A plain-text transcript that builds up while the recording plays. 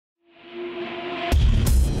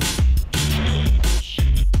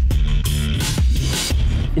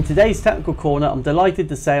In today's Technical Corner, I'm delighted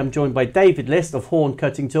to say I'm joined by David List of Horn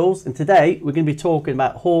Cutting Tools, and today we're going to be talking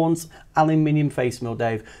about Horn's aluminium face mill,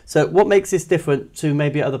 Dave. So what makes this different to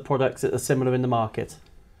maybe other products that are similar in the market?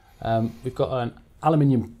 We've got an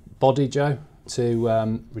aluminium body, Joe,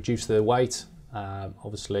 to reduce the weight.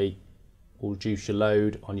 Obviously will reduce your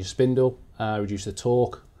load on your spindle, reduce the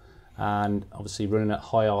torque, and obviously running at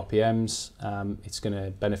high RPMs, it's going to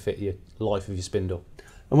benefit your life of your spindle.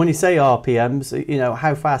 And when you say RPMs, you know,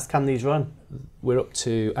 how fast can these run? We're up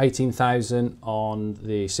to 18,000 on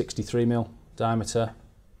the 63mm diameter,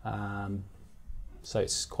 so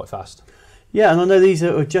it's quite fast. Yeah, and I know these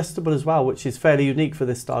are adjustable as well, which is fairly unique for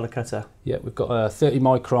this style of cutter. Yeah, we've got a 30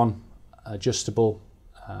 micron adjustable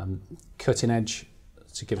cutting edge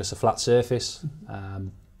to give us a flat surface.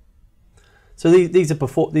 So these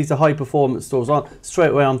are high performance tools, aren't?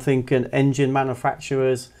 Straight away I'm thinking engine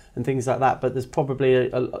manufacturers and things like that, but there's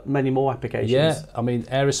probably many more applications. Yeah, I mean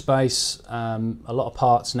aerospace, a lot of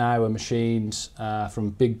parts now are machined from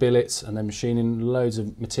big billets and then machining loads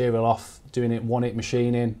of material off, doing it one-hit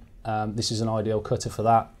machining. This is an ideal cutter for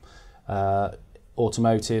that.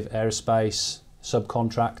 Automotive, aerospace,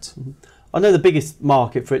 subcontract. Mm-hmm. I know the biggest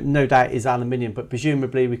market for it, no doubt, is aluminium, but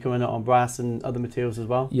presumably we can run it on brass and other materials as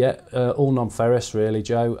well? Yeah, all non-ferrous really,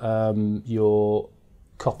 Joe. Your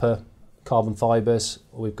copper, carbon fibres.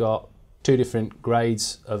 We've got two different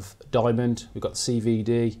grades of diamond. We've got the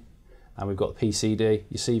CVD and we've got the PCD.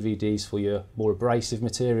 Your CVDs for your more abrasive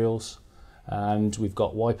materials, and we've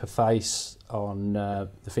got wiper face on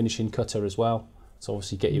the finishing cutter as well. So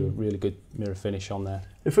obviously get you a really good mirror finish on there.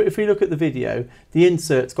 If we look at the video, the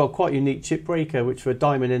insert's got quite a unique chip breaker, which for a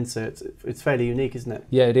diamond insert, it's fairly unique, isn't it?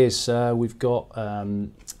 Yeah, it is. We've got a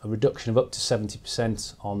reduction of up to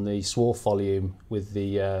 70% on the swarf volume with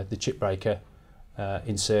the chip breaker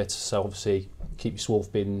insert. So obviously keep your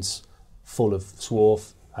swarf bins full of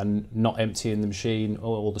swarf and not emptying the machine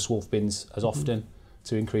or the swarf bins as often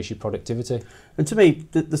to increase your productivity. And to me,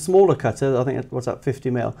 the smaller cutter, I think what's that,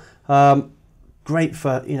 50mm, great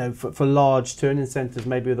for, you know, for large turning centres,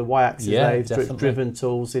 maybe with the Y-axis driven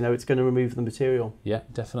tools. You know, it's going to remove the material. Yeah,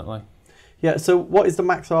 definitely. Yeah. So what is the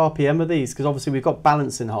max RPM of these? Because obviously we've got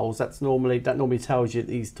balancing holes. That normally tells you that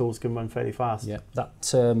these tools can run fairly fast. Yeah.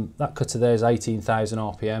 That cutter there is 18,000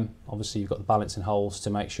 RPM. Obviously you've got the balancing holes to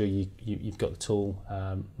make sure you've got the tool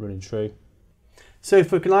running true. So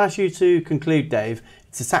if we can ask you to conclude, Dave,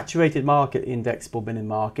 it's a saturated market, the indexable binning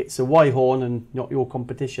market. So why Horn and not your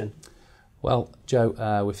competition? Well,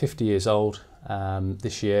 Joe, we're 50 years old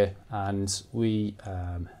this year, and we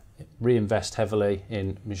reinvest heavily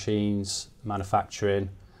in machines, manufacturing.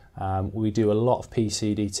 We do a lot of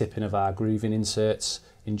PCD tipping of our grooving inserts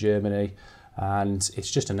in Germany, and it's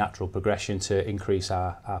just a natural progression to increase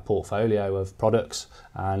our portfolio of products.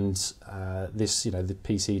 And this, you know, the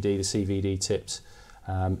PCD, the CVD tips,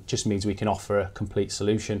 just means we can offer a complete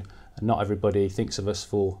solution. And not everybody thinks of us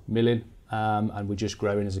for milling, and we're just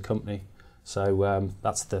growing as a company. So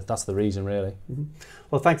that's the reason, really. Mm-hmm.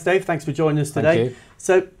 Well, thanks, Dave. Thanks for joining us today. Thank you.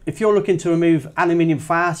 So if you're looking to remove aluminium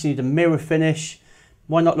fast, you need a mirror finish,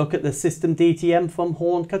 why not look at the System DTM from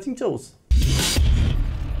Horn Cutting Tools?